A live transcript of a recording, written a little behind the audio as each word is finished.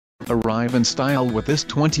Arrive in style with this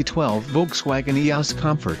 2012 Volkswagen Eos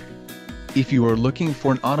Komfort. If you are looking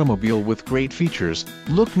for an automobile with great features,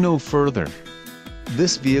 look no further.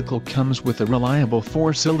 This vehicle comes with a reliable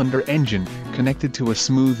 4-cylinder engine, connected to a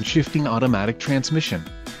smooth shifting automatic transmission.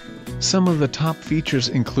 Some of the top features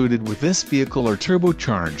included with this vehicle are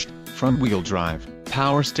turbocharged, front-wheel drive,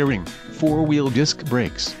 power steering, 4-wheel disc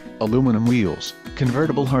brakes, aluminum wheels,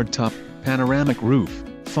 convertible hardtop, panoramic roof,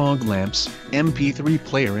 fog lamps, MP3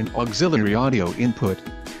 player and auxiliary audio input.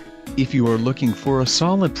 If you are looking for a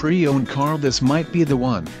solid pre-owned car, this might be the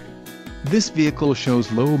one. This vehicle shows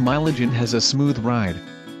low mileage and has a smooth ride.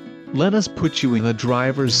 Let us put you in the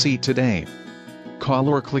driver's seat today. Call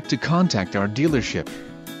or click to contact our dealership.